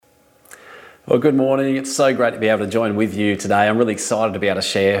Well, good morning. It's so great to be able to join with you today. I'm really excited to be able to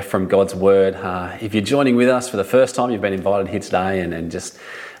share from God's Word. If you're joining with us for the first time, you've been invited here today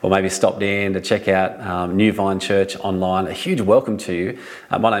or maybe stopped in to check out New Vine Church online, a huge welcome to you.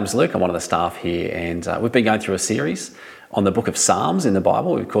 My name's Luke. I'm one of the staff here, and we've been going through a series on the book of Psalms in the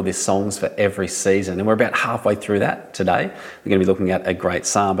Bible. We've called this Songs for Every Season, and we're about halfway through that today. We're going to be looking at a great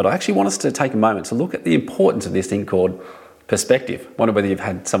psalm, but I actually want us to take a moment to look at the importance of this thing called perspective. I wonder whether you've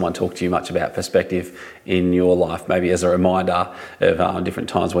had someone talk to you much about perspective in your life, maybe as a reminder of different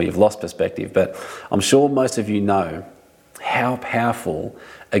times where you've lost perspective. But I'm sure most of you know how powerful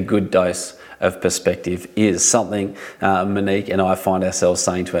a good dose of perspective is. Something Monique and I find ourselves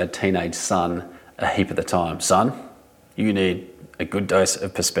saying to our teenage son a heap of the time. Son, you need a good dose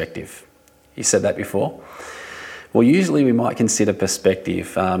of perspective. You said that before? Well, usually we might consider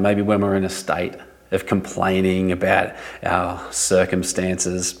perspective maybe when we're in a state of complaining about our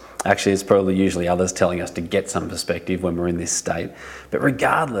circumstances. Actually, it's probably usually others telling us to get some perspective when we're in this state. But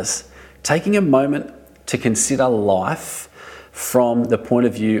regardless, taking a moment to consider life from the point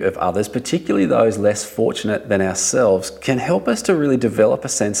of view of others, particularly those less fortunate than ourselves, can help us to really develop a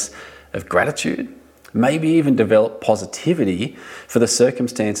sense of gratitude, maybe even develop positivity for the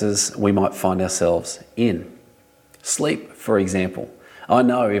circumstances we might find ourselves in. Sleep, for example. I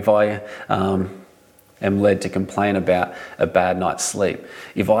know if I am led to complain about a bad night's sleep,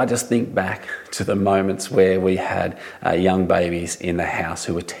 if I just think back to the moments where we had young babies in the house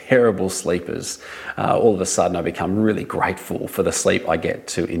who were terrible sleepers, all of a sudden I become really grateful for the sleep I get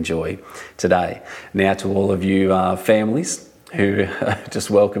to enjoy today. Now, to all of you families who are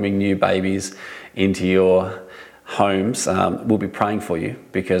just welcoming new babies into your homes, we'll be praying for you,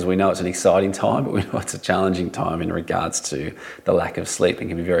 because we know it's an exciting time, but we know it's a challenging time in regards to the lack of sleep and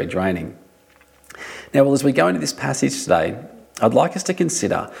can be very draining. Now, as we go into this passage today, I'd like us to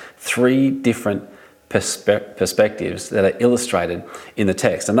consider three different perspectives that are illustrated in the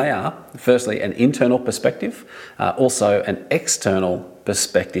text. And they are, firstly, an internal perspective, also an external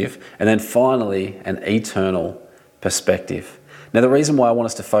perspective, and then finally, an eternal perspective. Now, the reason why I want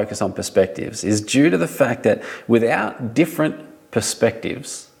us to focus on perspectives is due to the fact that without different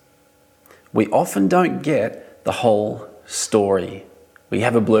perspectives, we often don't get the whole story. We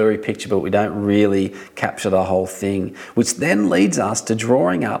have a blurry picture, but we don't really capture the whole thing, which then leads us to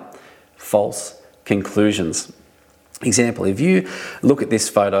drawing up false conclusions. Example, if you look at this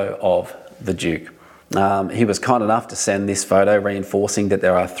photo of the Duke, he was kind enough to send this photo reinforcing that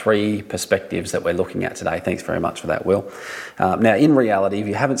there are three perspectives that we're looking at today. Thanks very much for that, Will. Now, in reality, if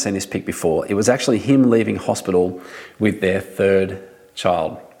you haven't seen this pic before, it was actually him leaving hospital with their third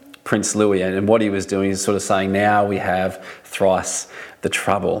child, Prince Louis, and what he was doing is sort of saying, now we have thrice the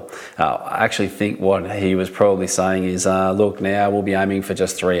trouble. I actually think what he was probably saying is, look, now we'll be aiming for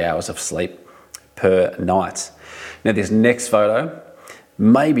just 3 hours of sleep per night. Now, this next photo,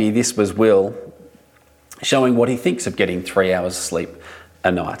 maybe this was Will showing what he thinks of getting 3 hours of sleep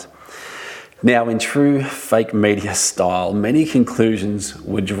a night. Now, in true fake media style, many conclusions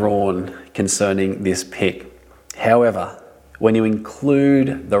were drawn concerning this pic. However, when you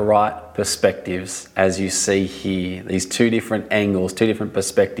include the right perspectives, as you see here, these two different angles, two different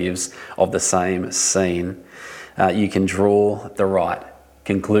perspectives of the same scene, you can draw the right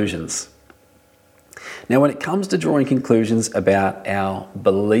conclusions. Now, when it comes to drawing conclusions about our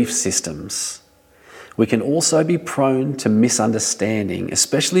belief systems, we can also be prone to misunderstanding,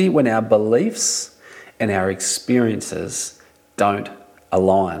 especially when our beliefs and our experiences don't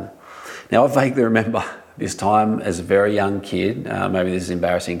align. Now, I vaguely remember this time as a very young kid, maybe this is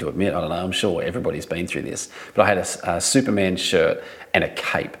embarrassing to admit, I don't know, I'm sure everybody's been through this, but I had a Superman shirt and a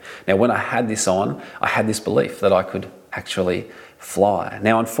cape. Now, when I had this on, I had this belief that I could actually fly.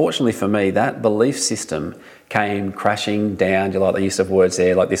 Now, unfortunately for me, that belief system came crashing down. Do you like the use of words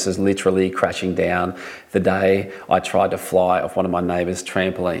there? Like, this is literally crashing down the day I tried to fly off one of my neighbour's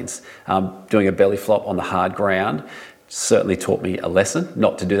trampolines. Doing a belly flop on the hard ground certainly taught me a lesson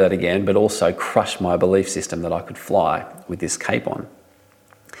not to do that again, but also crushed my belief system that I could fly with this cape on.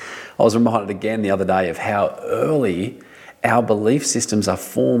 I was reminded again the other day of how early our belief systems are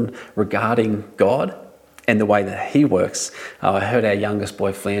formed regarding God and the way that he works. I heard our youngest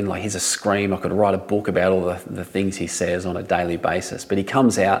boy, Flynn, like, he's a scream. I could write a book about all the things he says on a daily basis. But he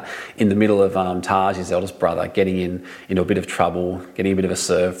comes out in the middle of Taj, his eldest brother, getting into a bit of trouble, getting a bit of a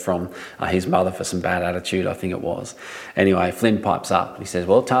serve from his mother for some bad attitude, I think it was. Anyway, Flynn pipes up. He says,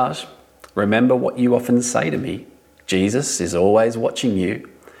 well, Taj, remember what you often say to me. Jesus is always watching you.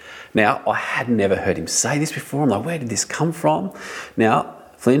 Now, I had never heard him say this before. I'm like, where did this come from? Now,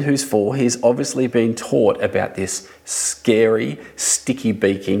 Flynn, who's 4, he's obviously been taught about this scary,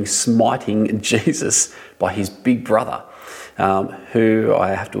 sticky-beaking, smiting Jesus by his big brother, who I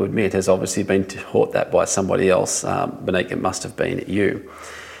have to admit has obviously been taught that by somebody else. Monique, it must have been you.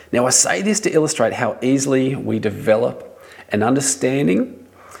 Now, I say this to illustrate how easily we develop an understanding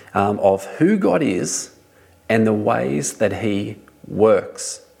of who God is and the ways that he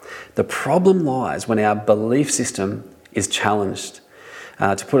works. The problem lies when our belief system is challenged.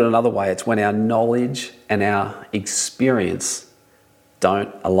 To put it another way, it's when our knowledge and our experience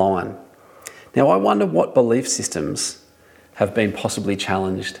don't align. Now, I wonder what belief systems have been possibly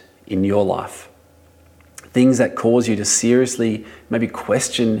challenged in your life. Things that cause you to seriously maybe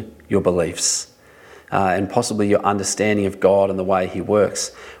question your beliefs and possibly your understanding of God and the way he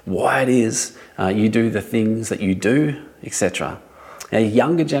works, why it is you do the things that you do, etc. Now,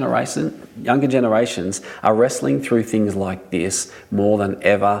 younger generations are wrestling through things like this more than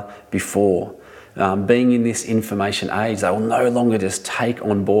ever before. Being in this information age, they will no longer just take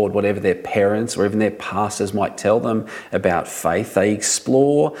on board whatever their parents or even their pastors might tell them about faith. They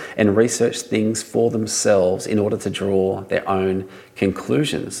explore and research things for themselves in order to draw their own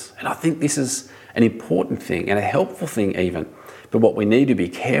conclusions. And I think this is an important thing and a helpful thing even. But what we need to be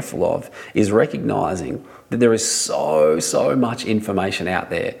careful of is recognizing that there is so much information out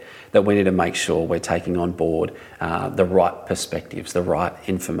there that we need to make sure we're taking on board the right perspectives, the right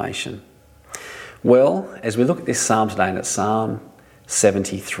information. Well, as we look at this psalm today, and it's Psalm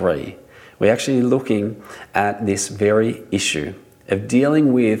 73, we're actually looking at this very issue of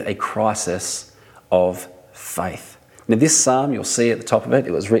dealing with a crisis of faith. Now, this psalm, you'll see at the top of it,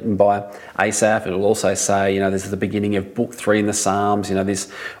 it was written by Asaph. It will also say, this is the beginning of book 3 in the Psalms.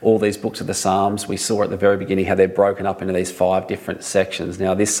 All these books of the Psalms, we saw at the very beginning how they're broken up into these 5 different sections.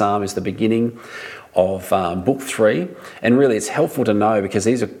 Now, this psalm is the beginning of book 3, and really it's helpful to know because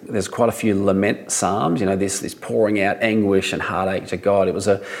there's quite a few lament psalms, this pouring out anguish and heartache to God. It was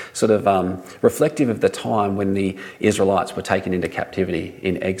a sort of reflective of the time when the Israelites were taken into captivity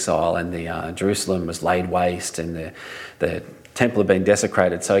in exile, and the Jerusalem was laid waste and the temple had been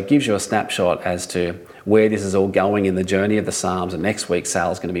desecrated. So it gives you a snapshot as to where this is all going in the journey of the Psalms. And next week,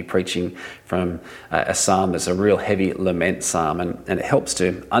 Sal's going to be preaching from a psalm that's a real heavy lament psalm, and it helps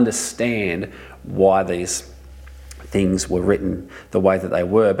to understand why these things were written the way that they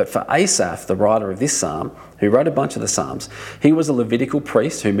were. But for Asaph, the writer of this psalm, who wrote a bunch of the psalms, he was a Levitical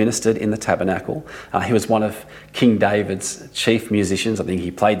priest who ministered in the tabernacle. He was one of King David's chief musicians. I think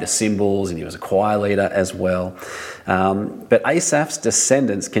he played the cymbals and he was a choir leader as well. But Asaph's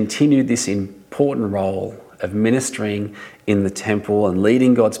descendants continued this important role of ministering in the temple and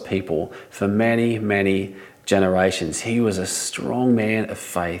leading God's people for many, many generations. He was a strong man of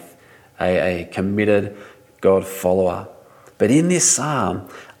faith, a committed God follower. But in this psalm,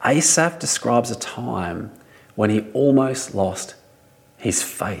 Asaph describes a time when he almost lost his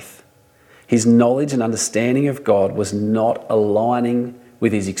faith. His knowledge and understanding of God was not aligning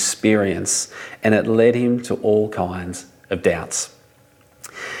with his experience, and it led him to all kinds of doubts.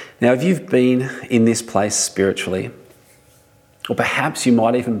 Now, if you've been in this place spiritually, or perhaps you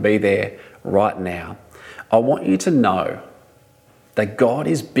might even be there right now, I want you to know that God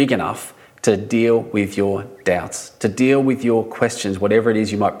is big enough to deal with your doubts, to deal with your questions, whatever it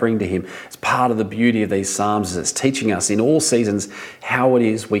is you might bring to him. It's part of the beauty of these Psalms, is it's teaching us in all seasons how it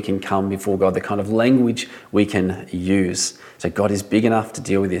is we can come before God, the kind of language we can use. So God is big enough to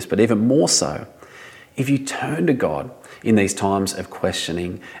deal with this, but even more so, if you turn to God in these times of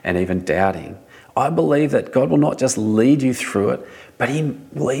questioning and even doubting, I believe that God will not just lead you through it, but he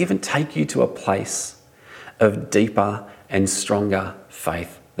will even take you to a place of deeper and stronger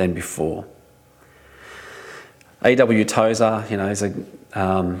faith than before. A.W. Tozer, is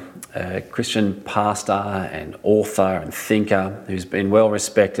a Christian pastor and author and thinker who's been well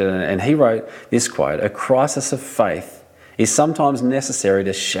respected, and he wrote this quote: "A crisis of faith is sometimes necessary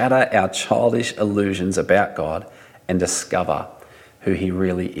to shatter our childish illusions about God and discover who he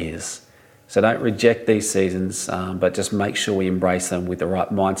really is." So don't reject these seasons, but just make sure we embrace them with the right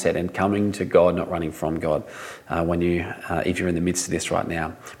mindset and coming to God, not running from God, if you're in the midst of this right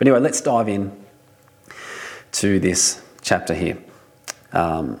now. But anyway, let's dive in to this chapter here.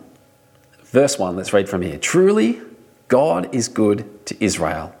 Verse 1, let's read from here. "Truly, God is good to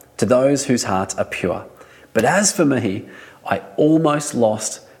Israel, to those whose hearts are pure. But as for me, I almost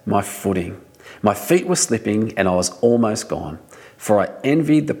lost my footing. My feet were slipping and I was almost gone. For I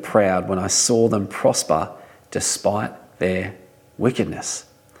envied the proud when I saw them prosper despite their wickedness."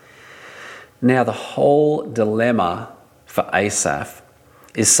 Now, the whole dilemma for Asaph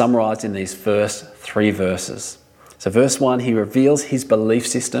is summarised in these first 3 verses. So verse 1, he reveals his belief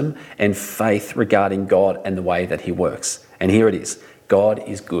system and faith regarding God and the way that he works. And here it is. God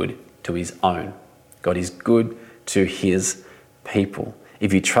is good to his own. God is good to his people.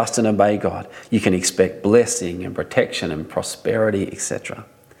 If you trust and obey God, you can expect blessing and protection and prosperity, etc.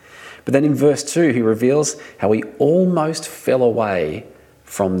 But then in verse 2, he reveals how he almost fell away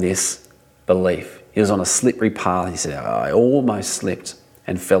from this belief. He was on a slippery path. He said, I almost slipped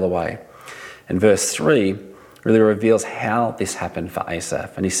and fell away. And verse 3 really reveals how this happened for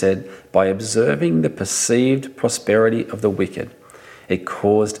Asaph. And he said, by observing the perceived prosperity of the wicked, it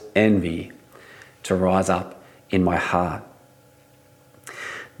caused envy to rise up in my heart.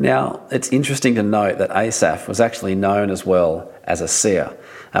 Now, it's interesting to note that Asaph was actually known as well as a seer.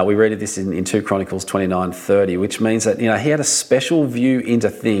 We read this in 2 Chronicles 29:30, which means that he had a special view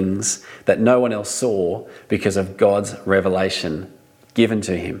into things that no one else saw because of God's revelation given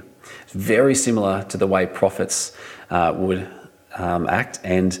to him. It's very similar to the way prophets would act,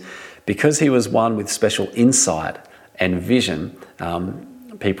 and because he was one with special insight and vision,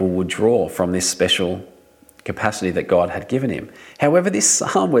 people would draw from this special capacity that God had given him. However, this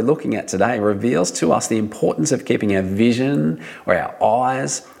psalm we're looking at today reveals to us the importance of keeping our vision or our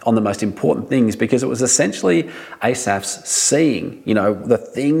eyes on the most important things, because it was essentially Asaph's seeing, the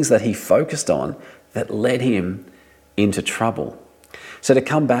things that he focused on that led him into trouble. So to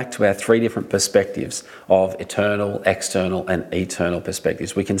come back to our three different perspectives of eternal, external, and eternal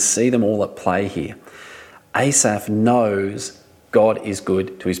perspectives, we can see them all at play here. Asaph knows God is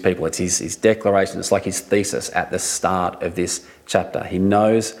good to his people. It's his declaration. It's like his thesis at the start of this chapter. He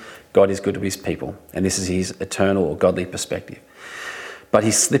knows God is good to his people, and this is his eternal or godly perspective. But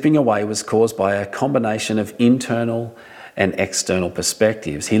his slipping away was caused by a combination of internal and external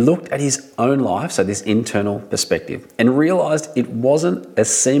perspectives. He looked at his own life, so this internal perspective, and realised it wasn't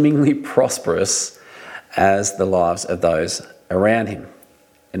as seemingly prosperous as the lives of those around him.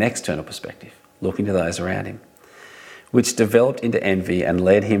 An external perspective, looking to those around him, which developed into envy and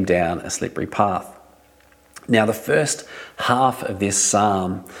led him down a slippery path. Now, the first half of this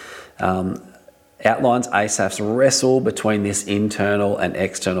psalm outlines Asaph's wrestle between this internal and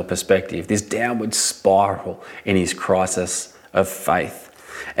external perspective, this downward spiral in his crisis of faith.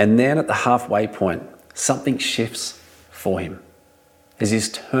 And then at the halfway point, something shifts for him. There's his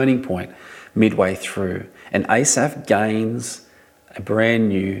turning point midway through, and Asaph gains a brand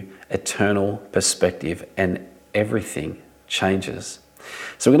new eternal perspective, and everything changes.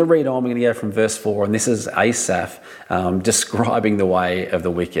 So we're going to read on. We're going to go from verse 4, and this is Asaph describing the way of the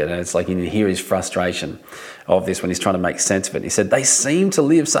wicked. And it's like you can hear his frustration of this when he's trying to make sense of it. He said, they seem to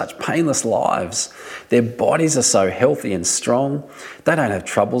live such painless lives. Their bodies are so healthy and strong. They don't have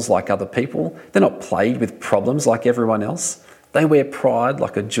troubles like other people. They're not plagued with problems like everyone else. They wear pride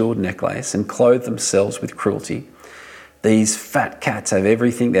like a jeweled necklace and clothe themselves with cruelty. These fat cats have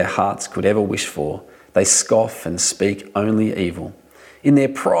everything their hearts could ever wish for. They scoff and speak only evil. In their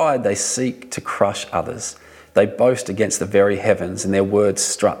pride, they seek to crush others. They boast against the very heavens, and their words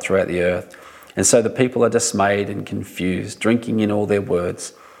strut throughout the earth. And so the people are dismayed and confused, drinking in all their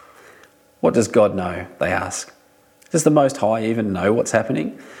words. What does God know? They ask. Does the Most High even know what's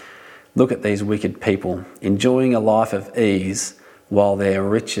happening? Look at these wicked people, enjoying a life of ease while their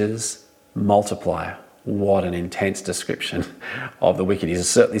riches multiply. What an intense description of the wicked. He's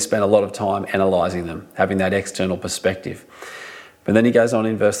certainly spent a lot of time analysing them, having that external perspective. But then he goes on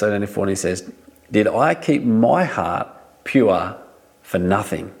in verse 13 and 14, he says, did I keep my heart pure for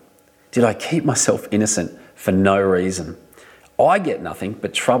nothing? Did I keep myself innocent for no reason? I get nothing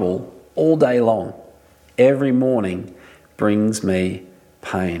but trouble all day long. Every morning brings me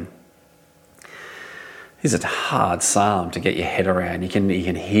pain. This is a hard psalm to get your head around. You can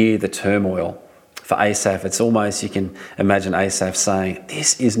hear the turmoil. For Asaph, it's almost, you can imagine Asaph saying,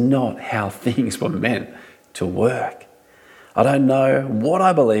 this is not how things were meant to work. I don't know what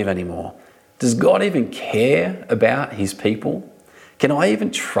I believe anymore. Does God even care about his people? Can I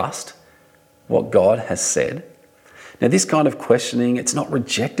even trust what God has said? Now, this kind of questioning, it's not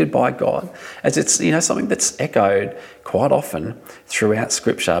rejected by God, as it's something that's echoed quite often throughout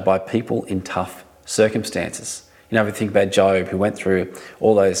Scripture by people in tough circumstances. If you think about Job, who went through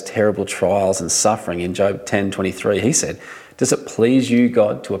all those terrible trials and suffering. In Job 10:23, he said, does it please you,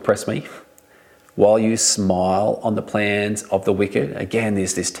 God, to oppress me while you smile on the plans of the wicked? Again,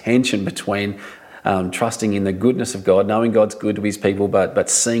 there's this tension between trusting in the goodness of God, knowing God's good to his people, but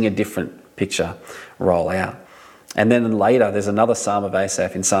seeing a different picture roll out. And then later, there's another psalm of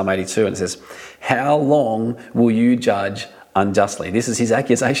Asaph in Psalm 82, and it says, how long will you judge unjustly? This is his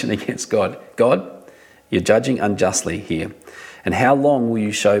accusation against God. God, you're judging unjustly here. And how long will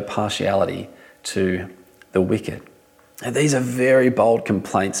you show partiality to the wicked? And these are very bold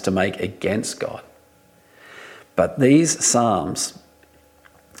complaints to make against God. But these Psalms,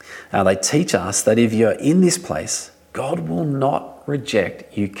 they teach us that if you're in this place, God will not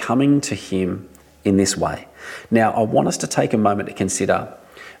reject you coming to him in this way. Now, I want us to take a moment to consider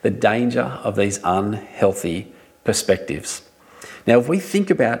the danger of these unhealthy perspectives. Now, if we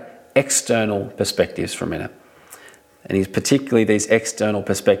think about external perspectives for a minute, and particularly these external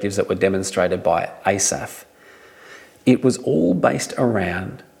perspectives that were demonstrated by Asaph, it was all based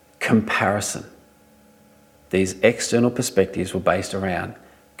around comparison. These external perspectives were based around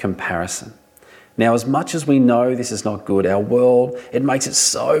comparison. Now, as much as we know this is not good, our world, it makes it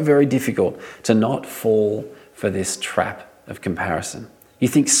so very difficult to not fall for this trap of comparison. You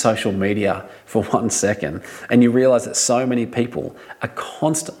think social media for 1 second, and you realise that so many people are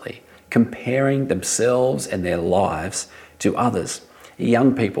constantly comparing themselves and their lives to others.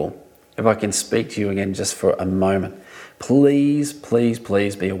 Young people, if I can speak to you again just for a moment, please, please,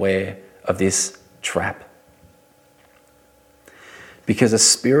 please be aware of this trap. Because a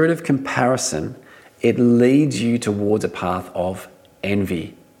spirit of comparison, it leads you towards a path of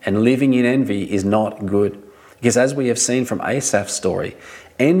envy. And living in envy is not good. Because as we have seen from Asaph's story,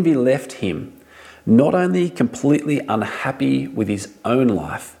 envy left him not only completely unhappy with his own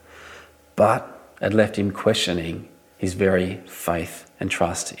life, but it left him questioning his very faith and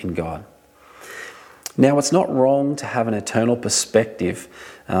trust in God. Now, it's not wrong to have an eternal perspective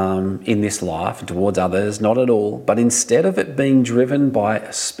in this life and towards others, not at all, but instead of it being driven by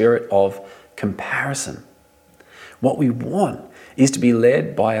a spirit of comparison, what we want is to be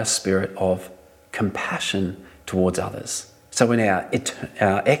led by a spirit of compassion towards others. So in our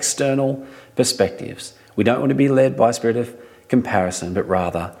external perspectives, we don't want to be led by a spirit of comparison, but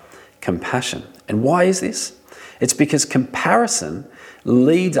rather compassion. And why is this? It's because comparison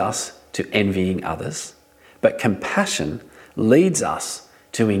leads us to envying others, but compassion leads us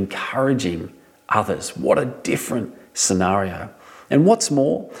to encouraging others. What a different scenario. And what's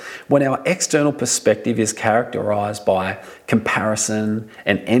more, when our external perspective is characterized by comparison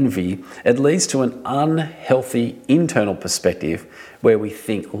and envy, it leads to an unhealthy internal perspective where we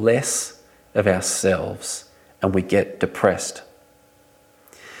think less of ourselves and we get depressed.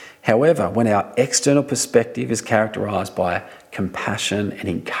 However, when our external perspective is characterized by compassion and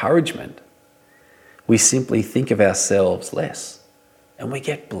encouragement, we simply think of ourselves less and we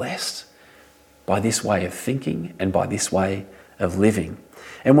get blessed by this way of thinking and by this way of living.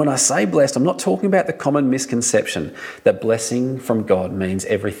 And when I say blessed, I'm not talking about the common misconception that blessing from God means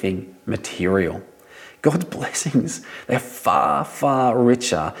everything material. God's blessings, they're far, far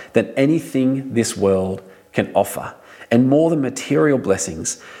richer than anything this world can offer. And more than material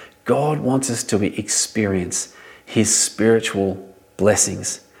blessings, God wants us to experience his spiritual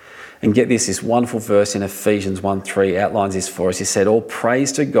blessings. And get this wonderful verse in Ephesians 1:3 outlines this for us. He said, "All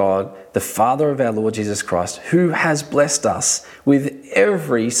praise to God, the Father of our Lord Jesus Christ, who has blessed us with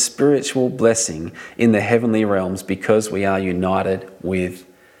every spiritual blessing in the heavenly realms because we are united with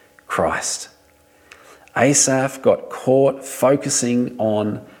Christ." Asaph got caught focusing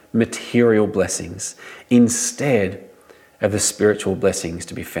on material blessings instead of the spiritual blessings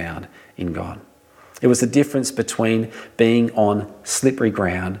to be found in God. It was the difference between being on slippery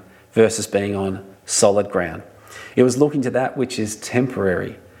ground versus being on solid ground. It was looking to that which is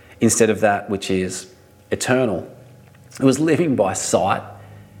temporary instead of that which is eternal. It was living by sight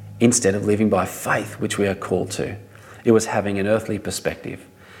instead of living by faith, which we are called to. It was having an earthly perspective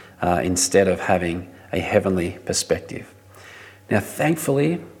instead of having a heavenly perspective. Now,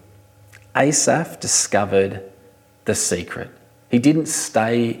 thankfully, Asaph discovered the secret. He didn't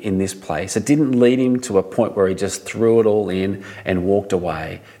stay in this place. It didn't lead him to a point where he just threw it all in and walked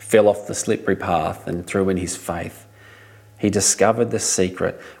away, fell off the slippery path and threw in his faith. He discovered the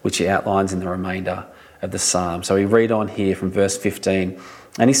secret, which he outlines in the remainder of the psalm. So we read on here from verse 15,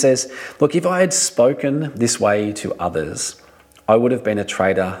 and he says, "Look, if I had spoken this way to others, I would have been a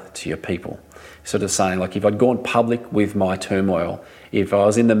traitor to your people." Sort of saying, like, if I'd gone public with my turmoil, if I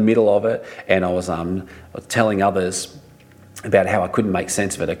was in the middle of it and I was telling others about how I couldn't make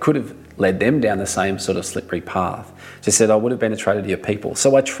sense of it, I could have led them down the same sort of slippery path. She said, I would have been a traitor to your people.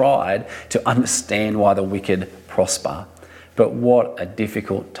 So I tried to understand why the wicked prosper. But what a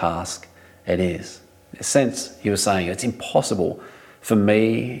difficult task it is. In a sense, he was saying, it's impossible for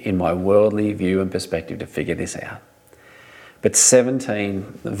me in my worldly view and perspective to figure this out. But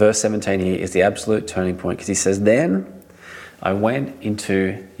verse 17 here is the absolute turning point, because he says, "Then I went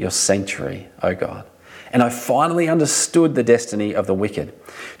into your sanctuary, O God, and I finally understood the destiny of the wicked.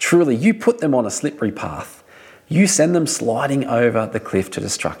 Truly, you put them on a slippery path. You send them sliding over the cliff to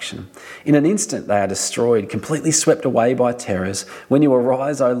destruction. In an instant they are destroyed, completely swept away by terrors. When you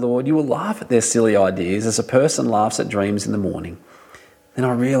arise, O Lord, you will laugh at their silly ideas as a person laughs at dreams in the morning. Then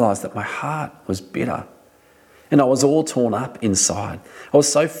I realised that my heart was bitter and I was all torn up inside. I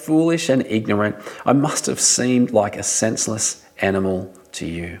was so foolish and ignorant. I must have seemed like a senseless animal to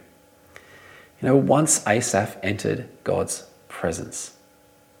you. Once Asaph entered God's presence,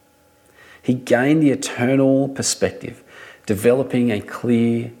 he gained the eternal perspective, developing a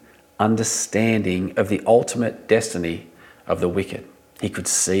clear understanding of the ultimate destiny of the wicked. He could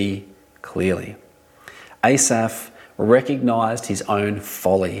see clearly. Asaph recognized his own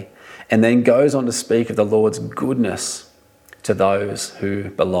folly and then goes on to speak of the Lord's goodness to those who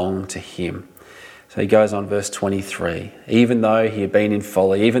belong to him. So he goes on, verse 23. Even though he had been in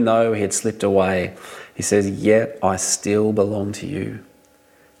folly, even though he had slipped away, he says, "Yet I still belong to you.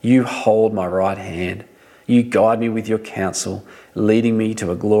 You hold my right hand. You guide me with your counsel, leading me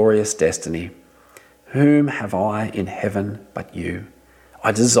to a glorious destiny. Whom have I in heaven but you?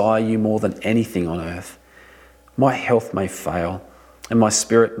 I desire you more than anything on earth. My health may fail, and my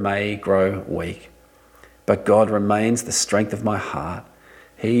spirit may grow weak. But God remains the strength of my heart.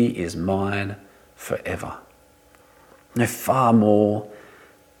 He is mine forever." Far more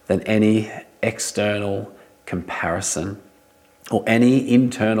than any external comparison or any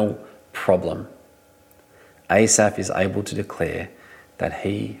internal problem, Asaph is able to declare that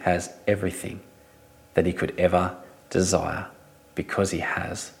he has everything that he could ever desire because he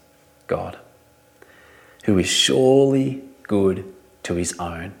has God, who is surely good to his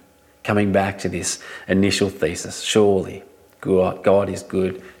own. Coming back to this initial thesis, surely God is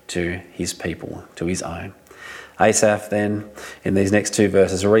good to his people, to his own. Asaph then, in these next two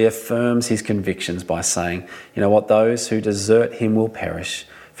verses, reaffirms his convictions by saying, those who desert him will perish,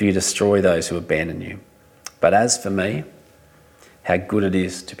 for you destroy those who abandon you. But as for me, how good it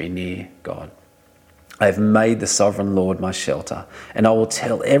is to be near God. I have made the sovereign Lord my shelter, and I will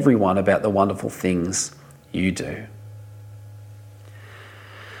tell everyone about the wonderful things you do.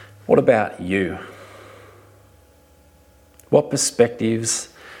 What about you? What perspectives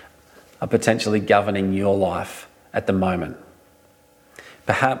are potentially governing your life at the moment?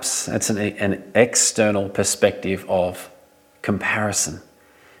 Perhaps it's an external perspective of comparison,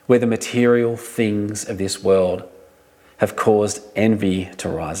 where the material things of this world have caused envy to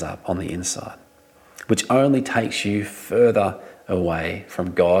rise up on the inside, which only takes you further away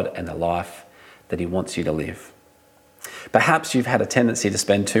from God and the life that he wants you to live. Perhaps you've had a tendency to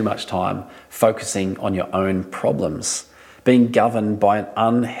spend too much time focusing on your own problems, being governed by an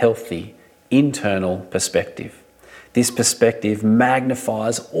unhealthy internal perspective. This perspective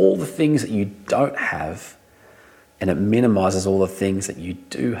magnifies all the things that you don't have, and it minimises all the things that you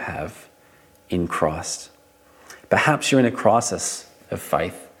do have in Christ. Perhaps you're in a crisis of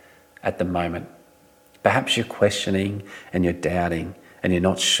faith at the moment. Perhaps you're questioning and you're doubting and you're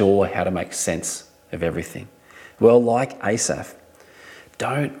not sure how to make sense of everything. Well, like Asaph,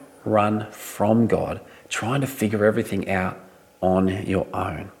 don't run from God trying to figure everything out on your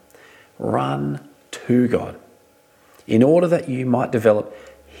own. Run to God in order that you might develop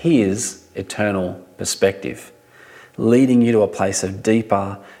his eternal perspective, leading you to a place of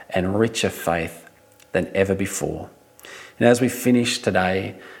deeper and richer faith than ever before. And as we finish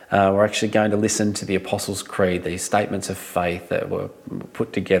today, we're actually going to listen to the Apostles' Creed, these statements of faith that were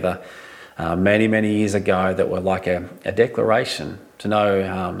put together many, many years ago, that were like a declaration to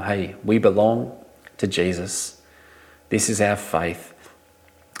know, hey, we belong to Jesus. This is our faith.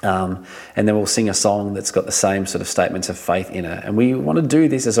 And then we'll sing a song that's got the same sort of statements of faith in it. And we want to do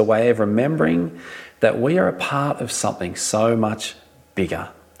this as a way of remembering that we are a part of something so much bigger,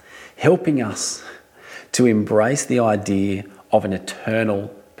 helping us to embrace the idea of an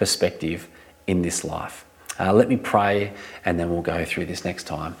eternal perspective in this life. Let me pray, and then we'll go through this next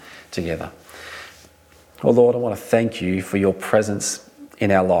time together. Oh Lord, I want to thank you for your presence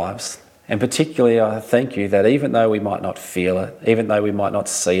in our lives. And particularly, I thank you that even though we might not feel it, even though we might not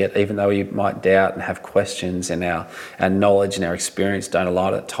see it, even though we might doubt and have questions, and our knowledge and our experience don't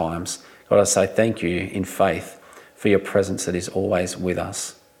align at times, God, I say thank you in faith for your presence that is always with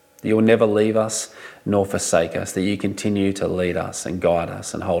us. That you will never leave us nor forsake us, that you continue to lead us and guide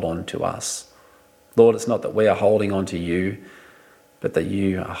us and hold on to us. Lord, it's not that we are holding on to you, but that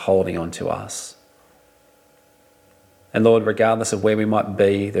you are holding on to us. And Lord, regardless of where we might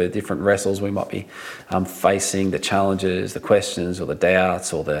be, the different wrestles we might be facing, the challenges, the questions or the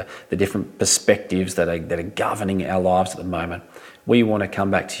doubts or the different perspectives that are governing our lives at the moment, we want to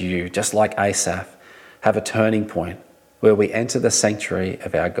come back to you, just like Asaph, have a turning point where we enter the sanctuary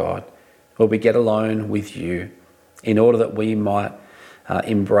of our God, where we get alone with you in order that we might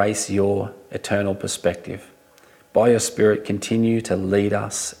embrace your eternal perspective. By your Spirit, continue to lead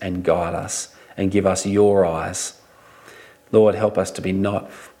us and guide us and give us your eyes. Lord, help us to be not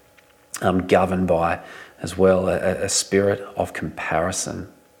governed by, as well, a spirit of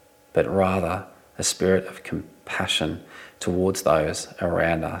comparison, but rather a spirit of compassion towards those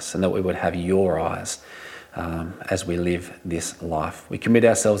around us, and that we would have your eyes as we live this life. We commit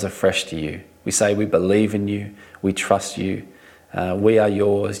ourselves afresh to you. We say we believe in you, we trust you, we are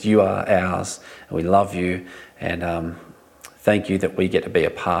yours, you are ours, and we love you, and thank you that we get to be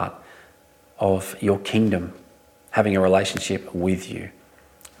a part of your kingdom, having a relationship with you.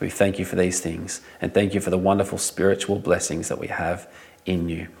 We thank you for these things, and thank you for the wonderful spiritual blessings that we have in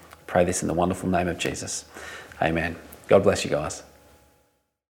you. Pray this in the wonderful name of Jesus. Amen. God bless you guys.